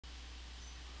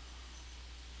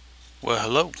Well,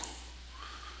 hello.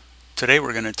 Today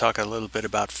we're going to talk a little bit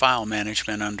about file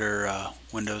management under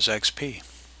Windows XP.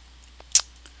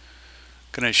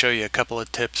 Going to show you a couple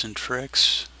of tips and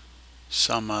tricks,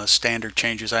 some standard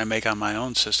changes I make on my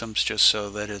own systems just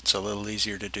so that it's a little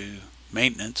easier to do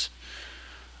maintenance.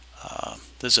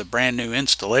 This is a brand new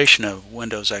installation of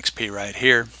Windows XP right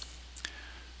here.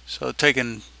 So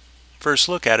taking first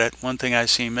look at it, one thing I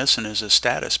see missing is a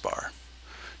status bar.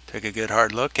 Take a good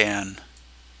hard look and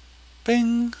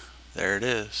bing, there it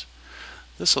is.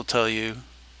 This will tell you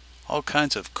all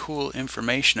kinds of cool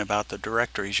information about the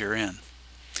directories you're in.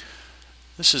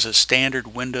 This is a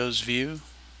standard Windows view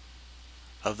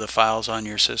of the files on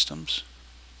your systems.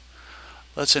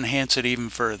 Let's enhance it even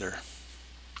further.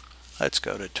 Let's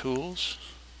go to Tools,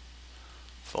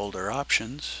 Folder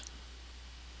Options,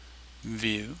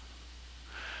 View,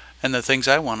 and the things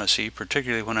I want to see,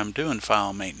 particularly when I'm doing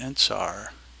file maintenance,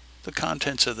 are the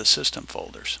contents of the system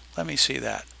folders. Let me see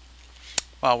that.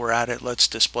 While we're at it, let's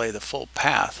display the full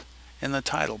path in the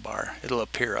title bar. It'll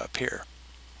appear up here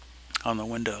on the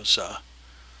Windows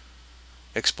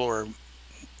Explorer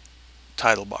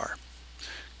title bar.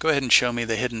 Go ahead and show me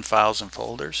the hidden files and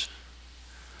folders.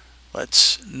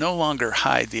 Let's no longer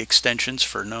hide the extensions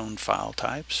for known file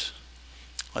types.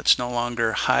 Let's no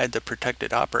longer hide the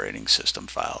protected operating system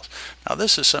files. Now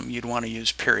this is something you'd want to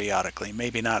use periodically,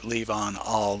 maybe not leave on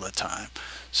all the time.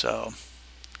 So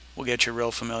we'll get you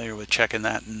real familiar with checking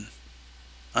that and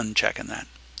unchecking that.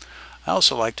 I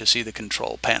also like to see the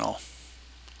control panel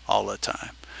all the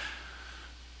time.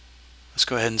 Let's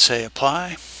go ahead and say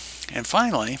apply. And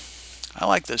finally, I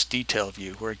like this detail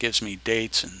view where it gives me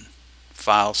dates and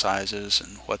file sizes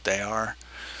and what they are.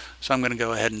 So I'm going to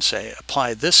go ahead and say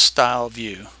apply this style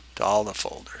view to all the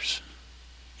folders.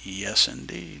 Yes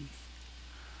indeed.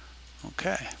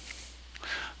 Okay.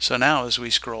 So now as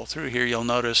we scroll through here, you'll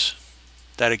notice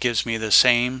that it gives me the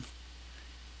same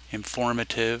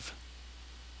informative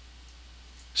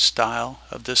style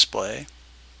of display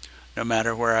no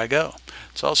matter where I go.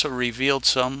 It's also revealed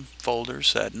some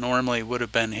folders that normally would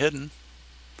have been hidden.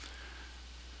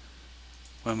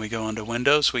 When we go into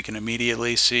Windows, we can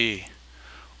immediately see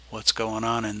what's going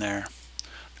on in there.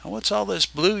 Now, what's all this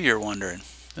blue, you're wondering?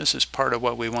 This is part of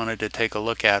what we wanted to take a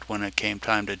look at when it came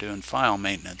time to doing file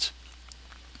maintenance.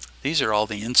 These are all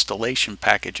the installation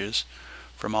packages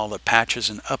from all the patches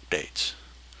and updates.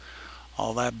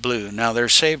 All that blue. Now they're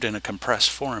saved in a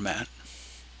compressed format.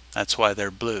 That's why they're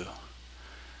blue.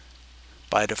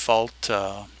 By default,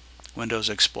 Windows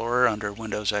Explorer under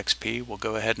Windows XP will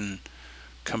go ahead and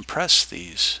compress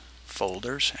these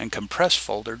folders, and compressed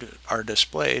folders are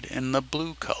displayed in the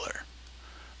blue color.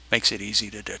 Makes it easy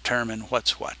to determine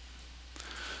what's what.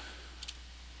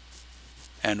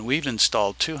 And we've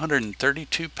installed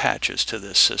 232 patches to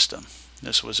this system.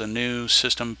 This was a new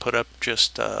system put up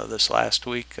just this last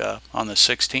week on the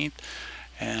 16th,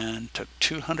 and took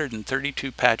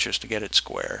 232 patches to get it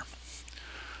square.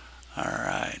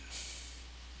 Alright.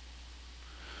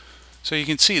 So you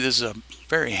can see this is a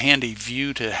very handy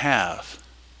view to have.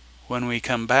 When we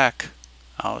come back,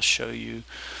 I'll show you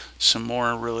some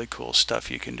more really cool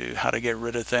stuff you can do, how to get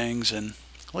rid of things. And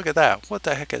look at that. What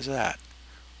the heck is that?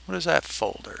 What is that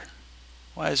folder?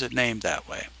 Why is it named that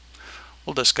way?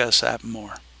 We'll discuss that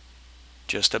more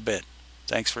just a bit.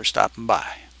 Thanks for stopping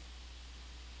by.